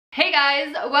Hey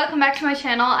guys, welcome back to my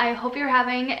channel. I hope you're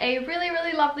having a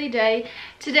really lovely day.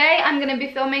 Today I'm gonna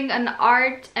be filming an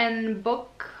art and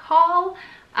book haul.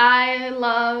 I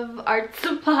love art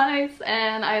supplies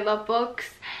and I love books,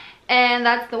 and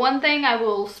that's the one thing I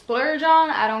will splurge on.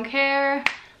 I don't care.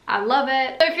 I love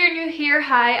it. So if you're new here,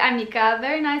 hi, I'm Nika.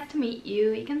 Very nice to meet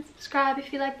you. You can subscribe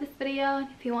if you like this video and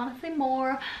if you want to see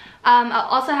more. I'll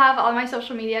also have all my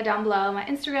social media down below, my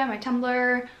Instagram, my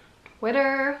Tumblr,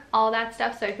 Twitter, all that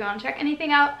stuff. So if you want to check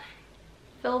anything out,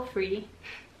 feel free.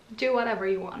 Do whatever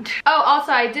you want. Oh,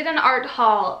 also I did an art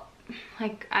haul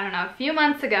like, I don't know, a few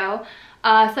months ago.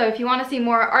 So if you want to see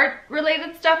more art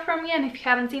related stuff from me, and if you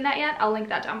haven't seen that yet, I'll link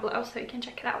that down below so you can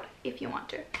check it out if you want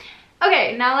to.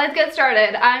 Okay, now let's get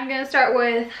started. I'm gonna start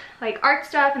with like art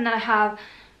stuff, and then I have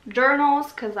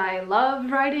journals because I love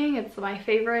writing. It's my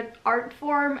favorite art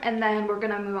form. And then we're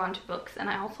gonna move on to books, and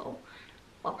I also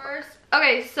love books.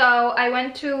 Okay, so I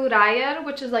went to Raya,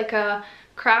 which is like a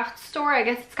craft store. I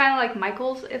guess it's kind of like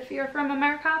Michael's if you're from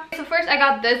America. So first I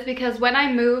got this because when I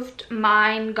moved,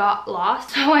 mine got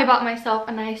lost. So I bought myself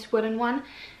a nice wooden one.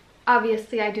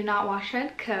 Obviously I do not wash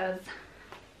it because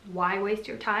why waste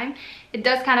your time? It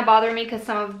does kind of bother me because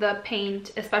some of the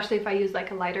paint, especially if I use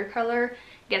like a lighter color,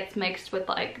 gets mixed with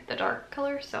like the dark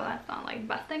color. So that's not like the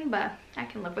best thing, but I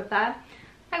can live with that.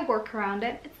 I work around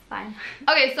it, it's fine.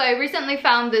 Okay, so I recently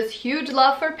found this huge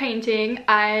love for painting.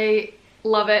 I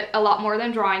love it a lot more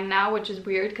than drawing now, which is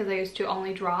weird because I used to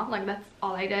only draw, like that's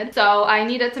all I did. So I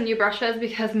needed some new brushes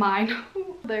because mine,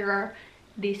 they're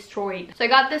destroyed. So I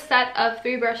got this set of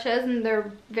 3 brushes, and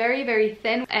they're very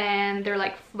thin and they're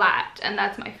like flat, and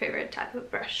that's my favorite type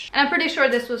of brush. And I'm pretty sure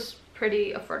this was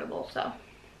pretty affordable, so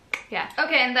yeah.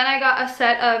 Okay, and then I got a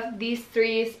set of these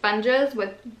 3 sponges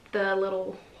with the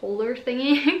little holder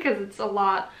thingy because it's a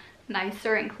lot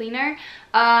nicer and cleaner.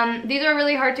 These are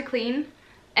really hard to clean.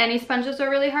 Any sponges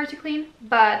are really hard to clean,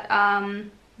 but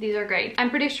these are great. I'm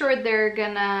pretty sure they're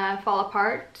gonna fall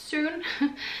apart soon,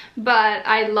 but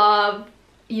I love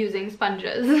using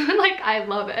sponges. Like, I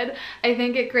love it. I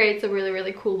think it creates a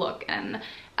really cool look, and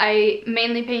I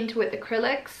mainly paint with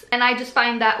acrylics, and I just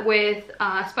find that with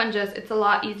sponges it's a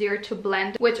lot easier to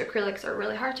blend, which acrylics are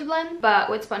really hard to blend, but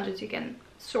with sponges you can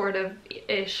sort of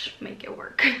ish make it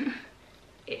work.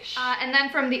 Ish. And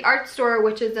then from the art store,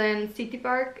 which is in City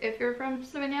Park if you're from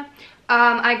Slovenia,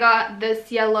 I got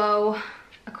this yellow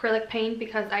acrylic paint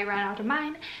because I ran out of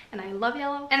mine, and I love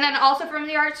yellow. And then also from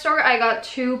the art store I got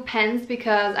 2 pens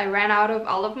because I ran out of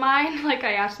all of mine. Like,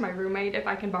 I asked my roommate if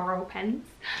I can borrow pens,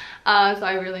 so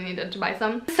I really needed to buy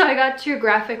some. So I got 2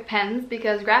 graphic pens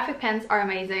because graphic pens are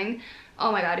amazing.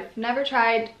 Oh my god, if you've never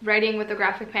tried writing with a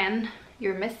graphic pen,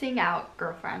 you're missing out,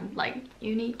 girlfriend. Like,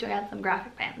 you need to get some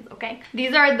graphic pens, okay?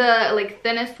 These are the like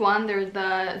thinnest one. They're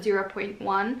the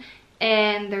 0.1,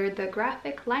 and they're the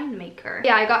graphic line maker.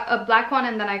 Yeah, I got a black one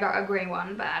and then I got a gray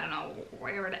one, but I don't know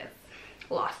where it is.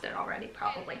 Lost it already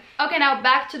probably. Okay, now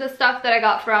back to the stuff that I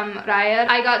got from Raya.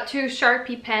 I got 2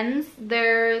 Sharpie pens.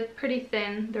 They're pretty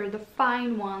thin. They're the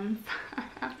fine ones.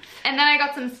 And then I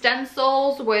got some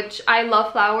stencils, which I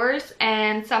love flowers,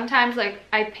 and sometimes like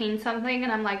I paint something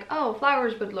and I'm like, oh,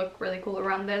 flowers would look really cool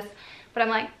around this, but I'm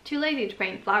like too lazy to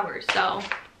paint flowers. So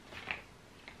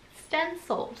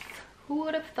stencils, who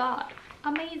would have thought?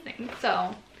 Amazing.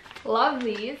 So love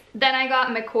these. Then I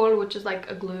got Mekol, which is like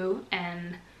a glue,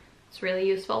 and it's really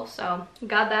useful, so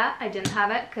got that. I didn't have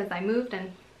it because I moved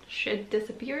and shit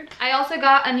disappeared. I also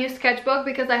got a new sketchbook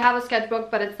because I have a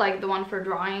sketchbook, but it's like the one for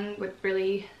drawing with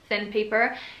really thin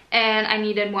paper, and I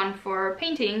needed one for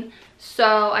painting,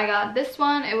 so I got this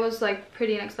one. It was like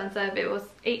pretty inexpensive. It was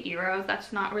 8 euros.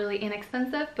 That's not really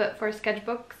inexpensive, but for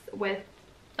sketchbooks with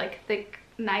like thick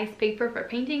nice paper for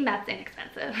painting, that's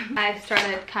inexpensive. I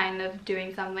started kind of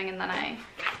doing something and then I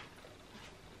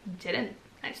didn't.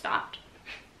 I stopped.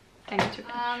 I need to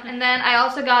finish. And then I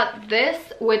also got this,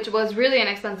 which was really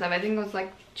inexpensive. I think it was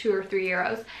like 2 or 3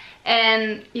 euros,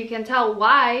 and you can tell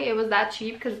why it was that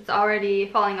cheap because it's already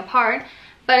falling apart.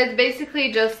 But it's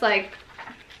basically just like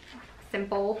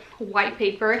simple white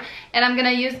paper, and I'm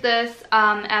gonna use this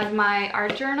as my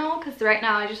art journal because right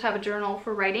now I just have a journal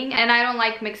for writing, and I don't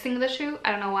like mixing the two.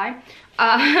 I don't know why.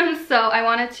 So I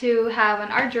wanted to have an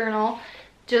art journal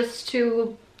just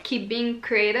to keep being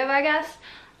creative, I guess.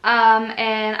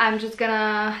 And I'm just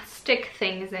gonna stick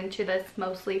things into this,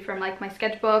 mostly from like my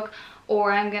sketchbook,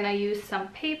 or I'm gonna use some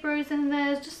papers in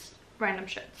this, just random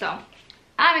shit. So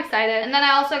I'm excited. And then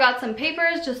I also got some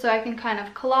papers just so I can kind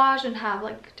of collage and have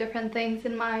like different things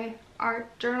in my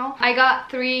art journal. I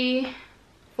got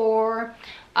 4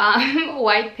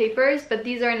 white papers, but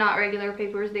these are not regular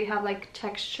papers. They have like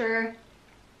texture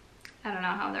I don't know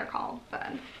how they're called,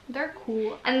 but they're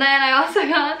cool. And then I also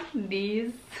got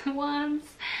these ones.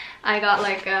 I got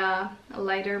like a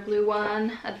lighter blue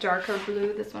one, a darker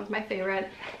blue, this one's my favorite,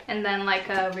 and then like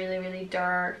a really, really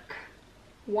dark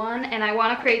one. And I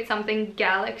want to create something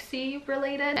galaxy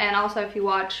related. And also, if you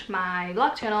watch my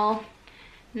vlog channel,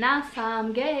 NASA,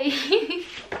 I'm gay.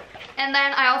 And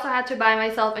then I also had to buy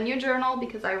myself a new journal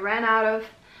because I ran out of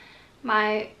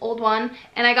my old one,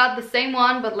 and I got the same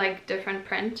one but like different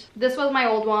print. This was my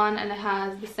old one and it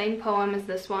has the same poem as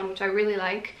this one, which I really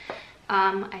like.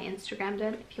 I Instagrammed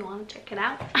it if you want to check it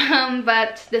out.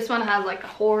 But this one has like a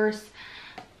horse.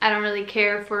 I don't really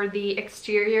care for the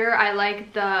exterior. I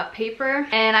like the paper,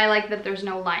 and I like that there's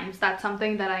no lines. That's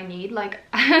something that I need. Like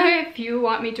if you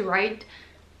want me to write,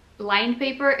 lined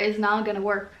paper is not gonna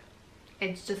work.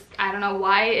 It's just, I don't know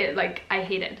why, it like, I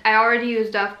hate it. I already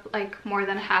used up like more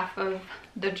than half of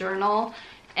the journal,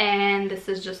 and this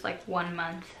is just like 1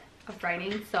 month of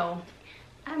writing, so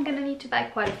I'm gonna need to buy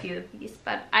quite a few of these,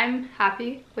 but I'm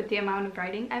happy with the amount of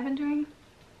writing I've been doing.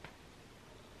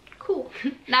 Cool.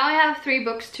 Now I have 3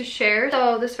 books to share.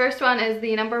 So this first one is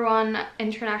the #1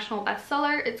 international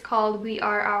bestseller. It's called We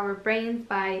Are Our Brains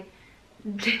by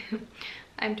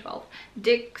I'm 12.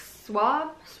 Dick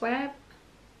Swab?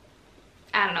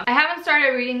 I don't know. I haven't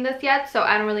started reading this yet, so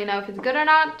I don't really know if it's good or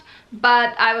not,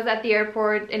 but I was at the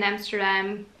airport in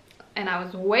Amsterdam and I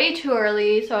was way too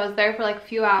early, so I was there for like a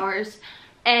few hours,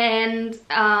 and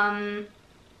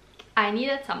I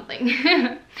needed something.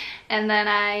 And then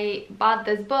I bought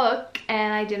this book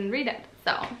and I didn't read it,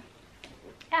 so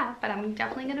yeah, but I'm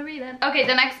definitely gonna read it. Okay,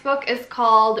 the next book is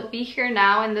called Be Here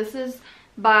Now, and this is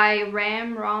by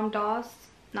Ram Dass.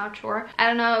 Not sure. I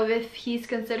don't know if he's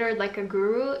considered like a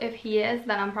guru. If he is,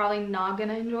 then I'm probably not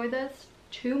gonna enjoy this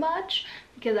too much,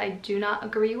 because I do not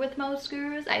agree with most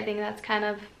gurus. I think that's kind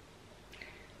of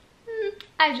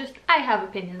I have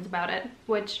opinions about it,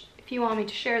 which if you want me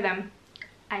to share them,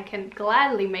 I can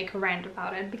gladly make a rant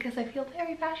about it because I feel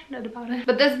very passionate about it.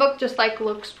 But this book just like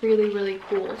looks really, really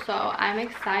cool, so I'm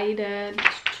excited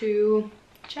to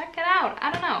check it out.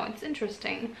 I don't know, it's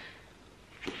interesting.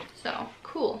 So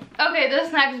cool. Okay,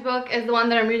 this next book is the one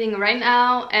that I'm reading right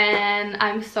now, and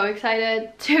I'm so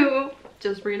excited to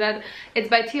just read it. It's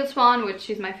by Teal Swan, which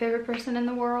she's my favorite person in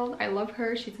the world. I love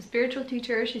her. She's a spiritual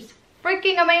teacher. She's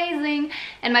freaking amazing,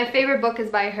 and my favorite book is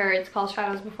by her. It's called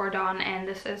Shadows Before Dawn, and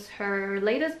this is her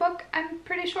latest book, I'm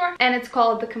pretty sure, and it's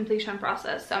called The Completion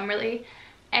Process. So I'm really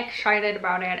excited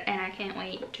about it, and I can't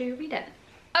wait to read it.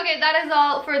 Okay, that is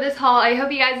all for this haul. I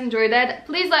hope you guys enjoyed it.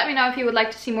 Please let me know if you would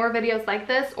like to see more videos like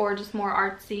this, or just more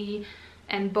artsy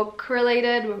and book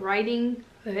related writing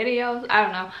videos. I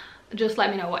don't know. Just let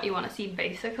me know what you want to see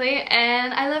basically.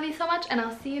 And I love you so much, and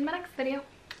I'll see you in my next video.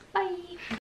 Bye!